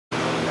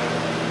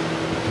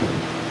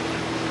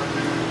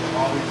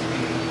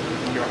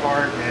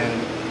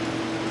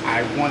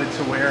I wanted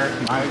to wear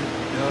my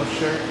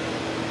shirt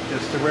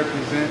just to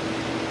represent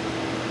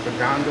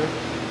Uganda,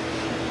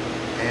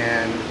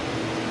 and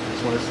I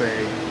just want to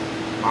say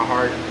my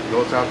heart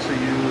goes out to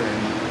you,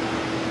 and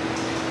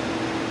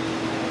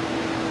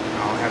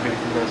I don't have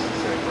anything else to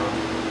say, bro.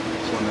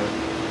 Just want to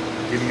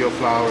give you your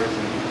flowers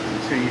and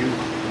continue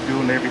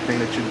doing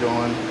everything that you're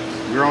doing.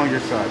 We're on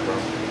your side, bro.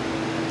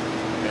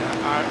 Yeah,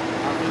 I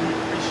really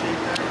appreciate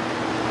that.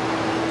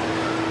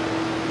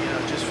 You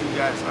know, just for you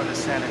guys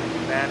understanding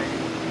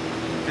humanity.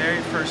 The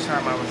very first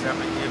time I was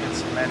ever given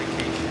some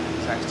medication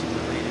was actually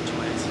related to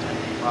an incident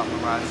with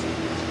paparazzi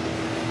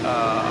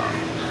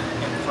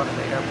in front of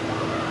the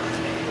airport,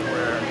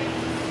 where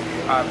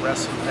I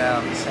wrestled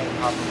down the same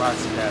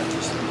paparazzi that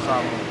was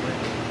following with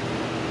me.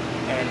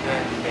 And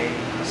then they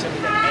sent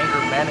me the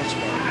anger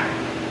management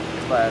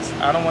class.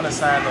 I don't want to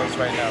sign those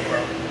right now,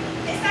 bro.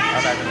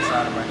 I'm not going to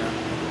sign them right now.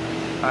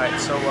 Alright,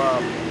 so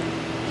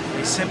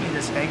they sent me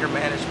this anger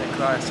management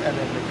class, and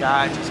then the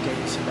guy just gave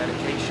me some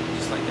medication.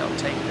 Just like, yo,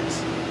 take this.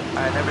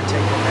 I had never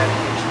taken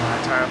medication my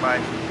entire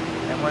life.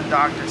 And one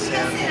doctor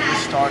said, okay, we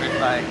started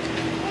like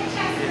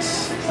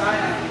this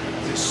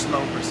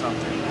slope or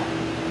something.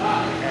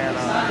 And,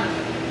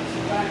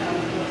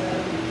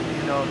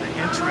 you know, the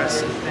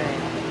interesting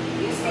thing,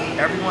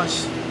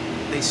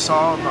 they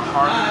saw the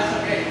heart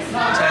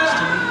text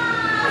to me,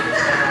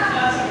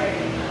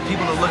 and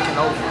people are looking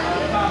over.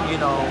 You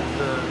know,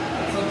 the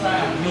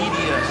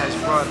media has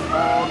run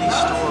all these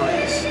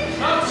stories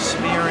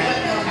smearing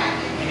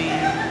me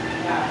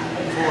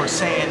for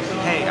saying,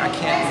 hey, I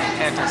can't be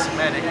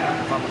anti-Semitic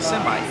if I'm a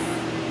Semite.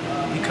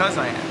 Because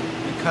I am.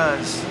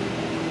 Because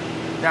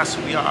that's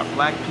who we are.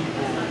 Black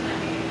people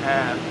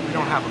we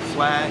don't have a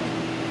flag.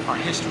 Our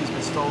history's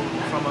been stolen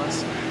from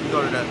us. You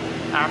go to the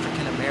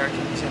African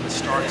American Museum, it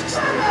starts in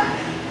slavery.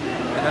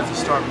 It doesn't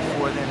start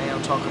before then. They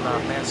don't talk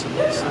about Mansa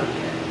Musa.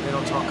 They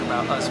don't talk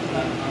about us being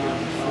here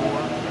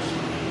before.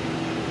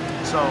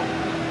 So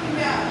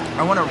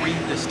I want to read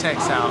this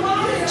text out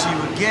to you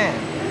again,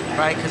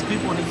 right? Because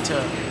people need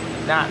to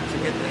not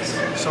forget this.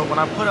 So when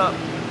I put up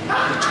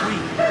the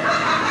tweet,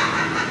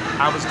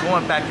 I was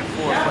going back and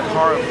forth with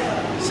Harley,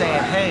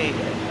 saying, "Hey,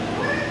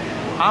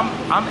 I'm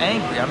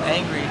angry. I'm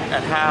angry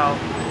at how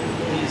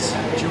these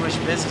Jewish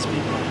business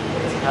people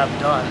have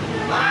done,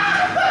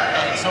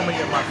 and so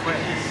many of my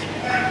friends."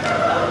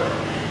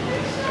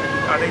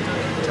 Are they doing?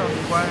 Can you tell me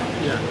quiet?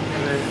 Yeah.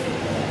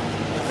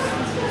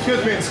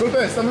 Excuse me,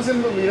 disculpe, estamos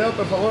haciendo un video,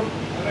 por favor.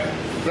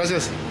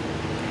 Gracias.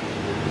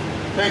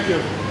 Thank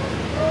you.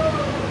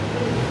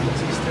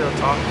 Is he still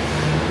talking?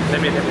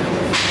 Let me know.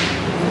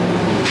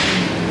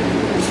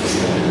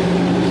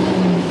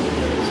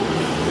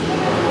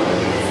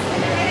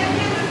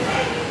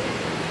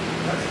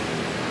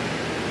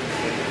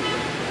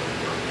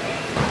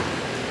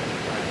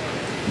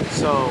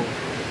 So,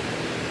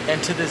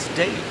 and to this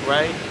date,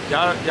 right?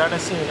 Y'all done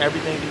seen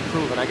everything be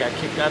proven. I got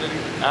kicked out of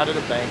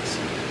the banks.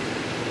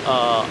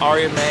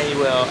 Ari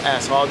Emanuel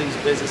asked all these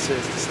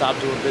businesses to stop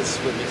doing business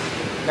with me.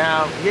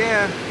 Now,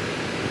 yeah,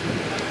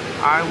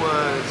 I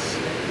was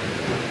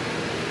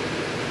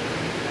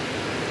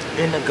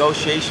in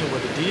negotiation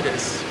with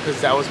Adidas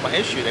because that was my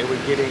issue. They were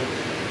getting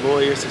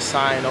lawyers to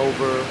sign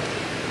over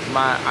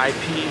my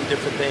IP,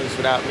 different things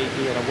without me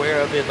being aware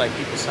of it, like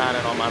people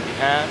signing on my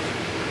behalf.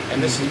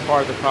 And this is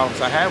part of the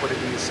problems I had with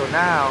Adidas. So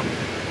now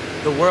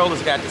the world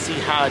has got to see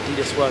how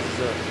Adidas was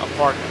as a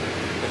partner.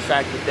 The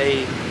fact that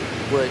they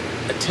would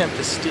attempt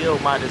to steal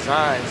my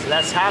designs.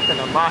 That's happened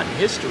a lot in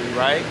history,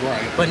 right?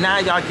 Right. But now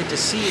y'all get to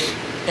see it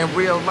in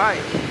real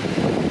life.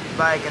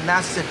 Like, and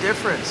that's the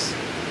difference.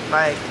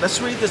 Like, let's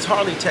read this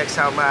Harley text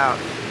out loud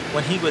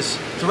when he was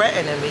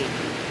threatening me,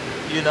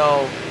 you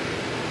know,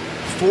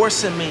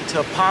 forcing me to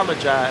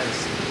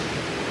apologize,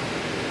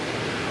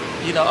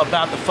 you know,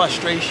 about the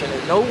frustration.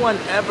 And no one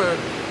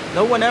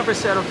ever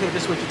said, okay,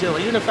 this is what you're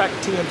dealing. Even the fact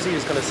that TMZ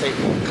is gonna say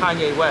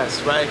Kanye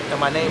West, right? And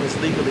my name is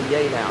legally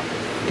Ye now.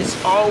 It's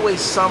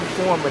always some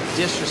form of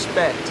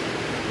disrespect.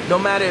 No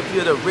matter if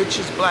you're the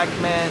richest black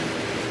man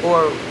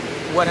or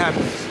what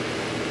happens.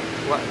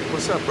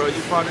 What's up, bro?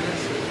 You part of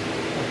this?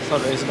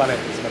 Sorry, it's ballet.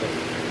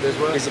 There's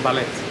what? It's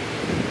ballet.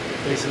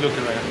 It's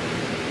looking right now.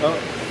 Oh,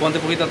 ponte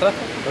un poquito atrás.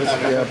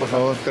 Yeah, por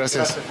favor,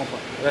 gracias.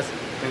 Gracias.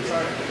 Thanks.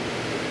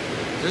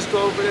 Just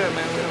go over there,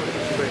 man. We don't need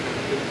you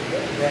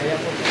right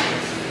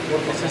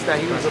now. It's just that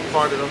he was a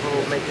part of the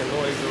whole making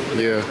noise over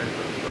there.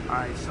 Yeah.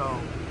 Alright, so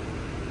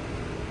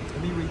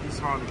let me read these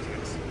Harley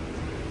kicks.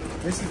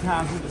 This is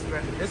how he was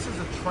threatened. This is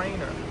a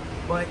trainer,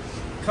 but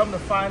come to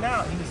find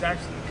out, he was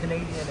actually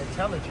Canadian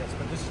intelligence,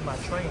 but this is my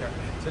trainer.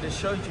 So this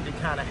shows you the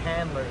kind of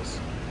handlers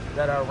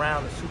that are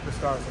around the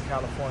superstars in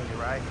California,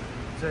 right?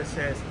 So it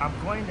says, I'm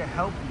going to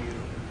help you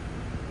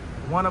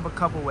one of a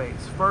couple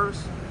ways.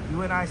 First,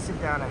 you and I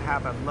sit down and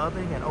have a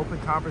loving and open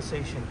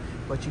conversation,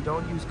 but you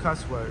don't use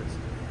cuss words.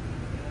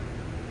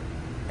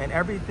 And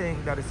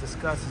everything that is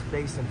discussed is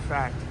based in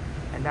fact,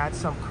 and not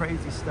some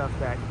crazy stuff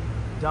that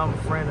dumb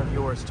friend of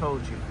yours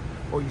told you,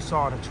 or you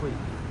saw in a tweet.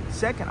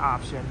 Second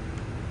option,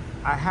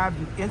 I have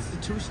you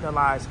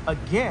institutionalize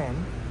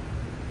again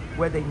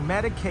where they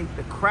medicate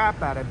the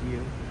crap out of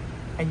you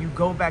and you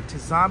go back to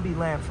zombie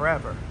land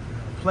forever.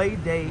 Play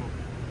date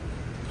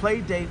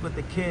with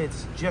the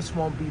kids just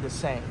won't be the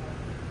same.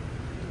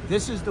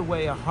 This is the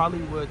way a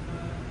Hollywood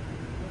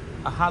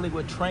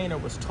trainer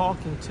was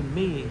talking to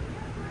me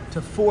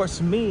to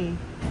force me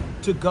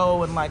to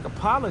go and like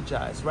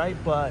apologize, right?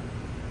 But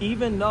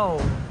even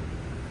though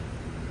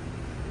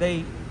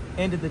they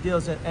ended the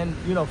deals and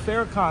you know,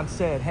 Farrakhan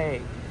said,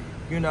 hey,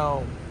 you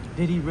know,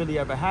 did he really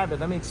ever have it?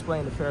 Let me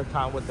explain to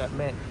Farrakhan what that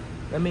meant.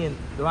 I mean,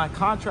 my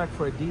contract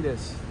for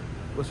Adidas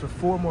was for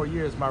 4 more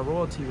years. My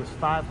royalty was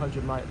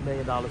 $500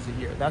 million a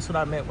year. That's what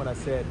I meant when I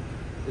said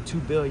the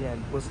 $2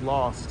 billion was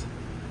lost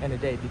in a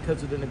day.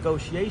 Because of the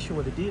negotiation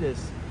with Adidas,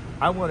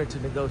 I wanted to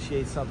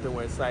negotiate something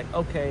where it's like,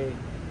 okay,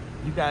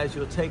 you guys,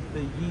 you'll take the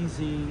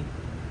Yeezy,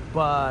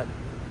 but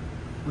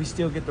we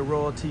still get the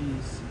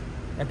royalties.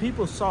 And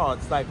people saw,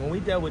 it's like when we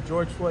dealt with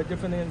George Floyd,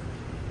 different things,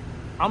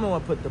 I'm the one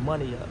to put the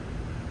money up.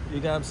 You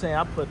know what I'm saying?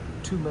 I put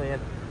 $2 million.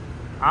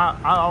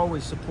 I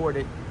always support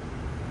it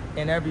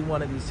in every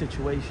one of these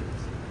situations.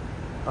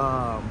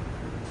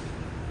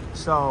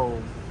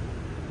 So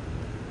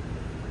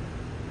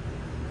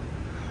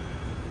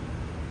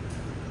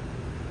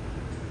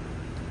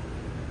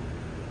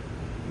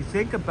you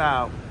think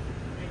about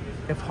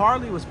if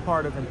Harley was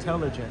part of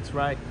intelligence,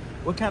 right?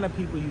 What kind of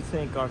people you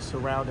think are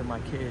surrounding my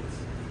kids?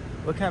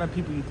 What kind of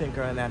people you think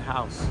are in that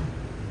house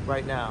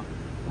right now?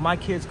 When my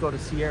kids go to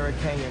Sierra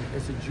Canyon,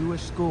 it's a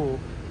Jewish school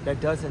that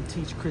doesn't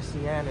teach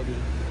Christianity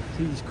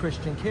to these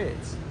Christian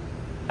kids.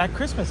 At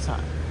Christmas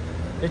time,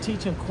 they're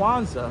teaching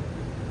Kwanzaa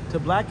to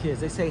black kids.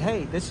 They say,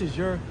 hey, this is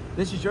your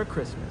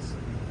Christmas.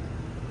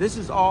 This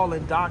is all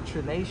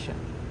indoctrination.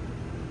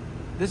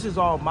 This is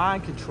all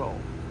mind control.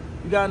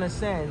 You gotta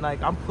understand,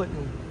 like I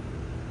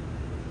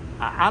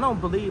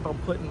don't believe I'm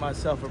putting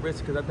myself at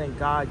risk because I think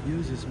God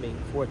uses me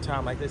for a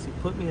time like this. He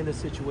put me in this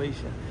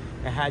situation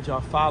and had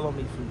y'all follow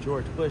me from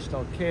George Bush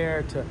Don't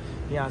Care to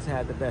Beyonce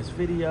Had the Best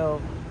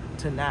Video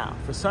to now.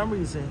 For some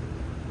reason,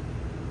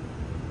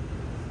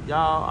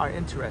 y'all are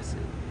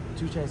interested.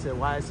 2 Chainz said,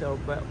 why is belt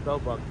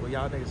buckle? Well,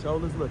 y'all niggas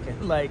shoulders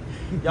looking. Like,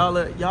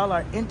 y'all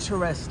are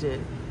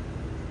interested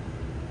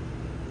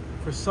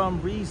for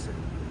some reason.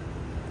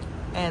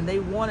 And they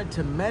wanted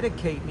to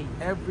medicate me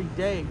every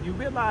day. You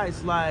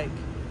realize, like,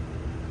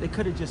 they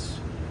could have just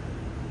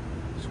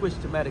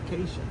switched to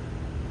medication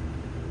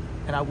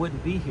and I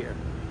wouldn't be here.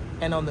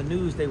 And on the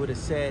news, they would have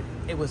said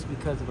it was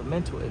because of a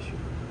mental issue,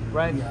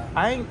 right? Yeah.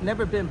 I ain't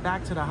never been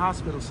back to the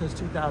hospital since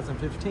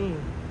 2015,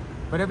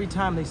 but every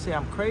time they say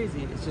I'm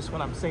crazy, it's just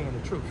when I'm saying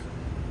the truth.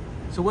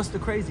 So what's the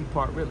crazy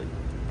part, really?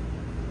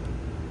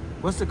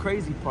 What's the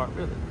crazy part,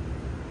 really?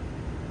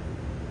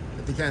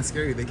 But they can't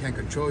scare you, they can't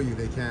control you,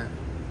 they can't,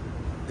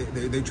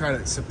 they try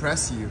to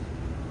suppress you,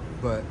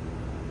 but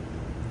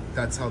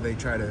that's how they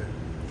try to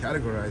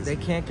categorize They you.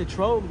 can't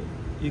control me.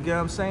 You get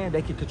what I'm saying?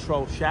 They can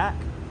control Shaq.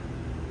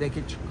 They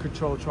can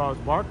control Charles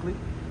Barkley.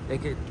 They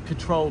can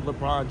control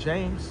LeBron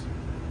James.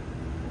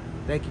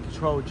 They can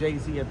control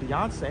Jay-Z and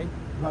Beyonce.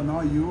 But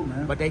not you,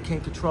 man. But they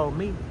can't control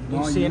me.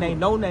 Not You see, it you. ain't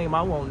no name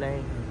I won't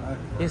name.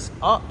 Exactly. It's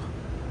up.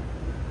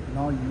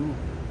 Not you. You know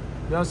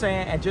what I'm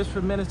saying? And just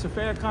for Minister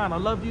Farrakhan, I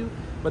love you,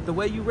 but the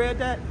way you read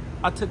that,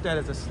 I took that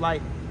as a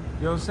slight.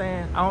 You know what I'm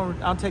saying?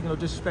 I'm taking no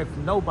disrespect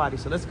from nobody.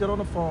 So let's get on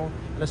the phone.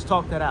 Let's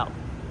talk that out.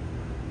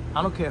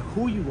 I don't care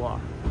who you are.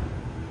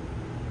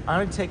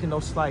 I ain't taking no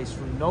slice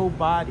from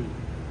nobody,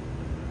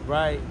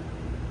 right?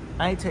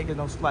 I ain't taking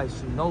no slice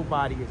from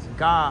nobody. It's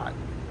God.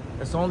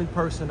 That's the only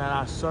person that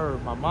I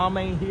serve. My mom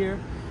ain't here.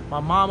 My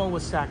mama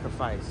was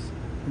sacrificed.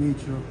 Me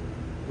too.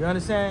 You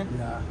understand?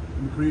 Yeah,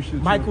 I'm Christian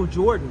too. Michael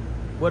Jordan,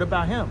 what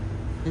about him?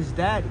 His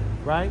daddy,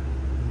 right?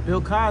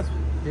 Bill Cosby,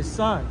 his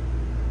son,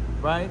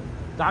 right?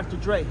 Dr.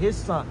 Dre, his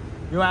son.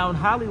 You know, out in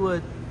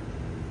Hollywood,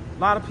 a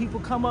lot of people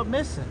come up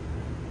missing.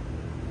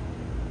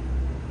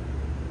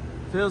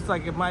 Feels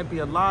like it might be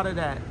a lot of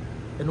that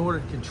in order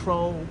to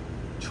control,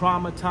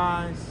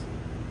 traumatize.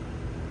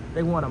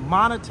 They want to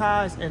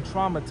monetize and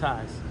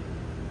traumatize.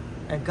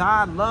 And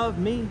God loved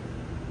me.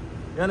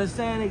 You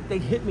understand? They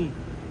hit me.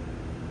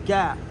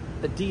 Gap,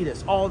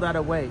 Adidas, all that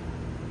away.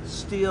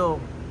 Still,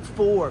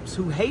 Forbes,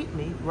 who hate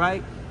me,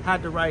 right?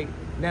 Had to write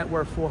net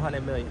worth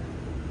 400 million.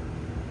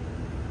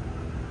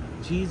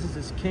 Jesus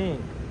is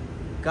king.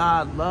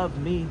 God loved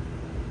me.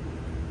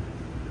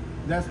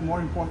 That's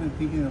more important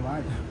thing in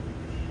life.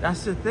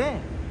 That's the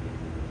thing.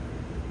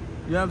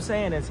 You know what I'm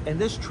saying? And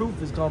this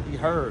truth is going to be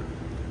heard.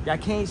 Y'all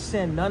can't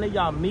send none of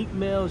y'all Meek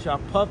Mills,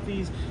 y'all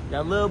Puffies,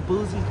 y'all Lil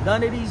Boozies,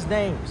 none of these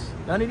names,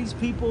 none of these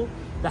people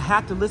that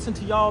have to listen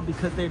to y'all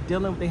because they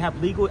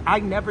have legal. I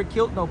never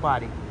killed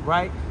nobody,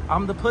 right?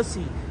 I'm the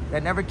pussy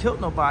that never killed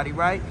nobody,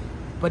 right?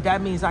 But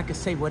that means I can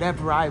say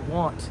whatever I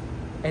want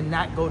and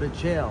not go to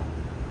jail.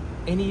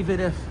 And even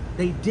if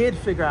they did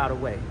figure out a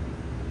way,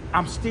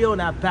 I'm still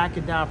not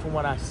backing down from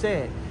what I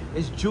said.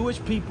 It's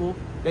Jewish people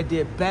that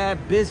did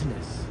bad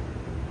business.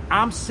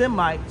 I'm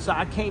Semite, so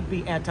I can't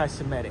be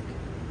anti-Semitic.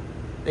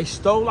 They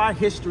stole our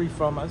history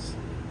from us.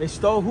 They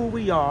stole who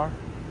we are,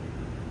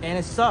 and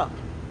it's up.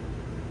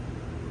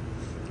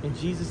 In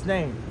Jesus'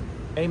 name,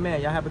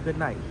 amen. Y'all have a good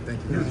night.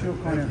 Thank you. You God. too,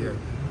 Thank you.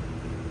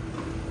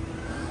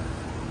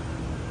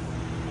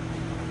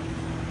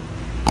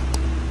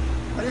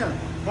 Marian,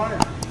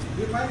 Marian,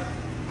 you fight?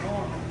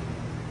 No.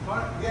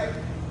 Yeah.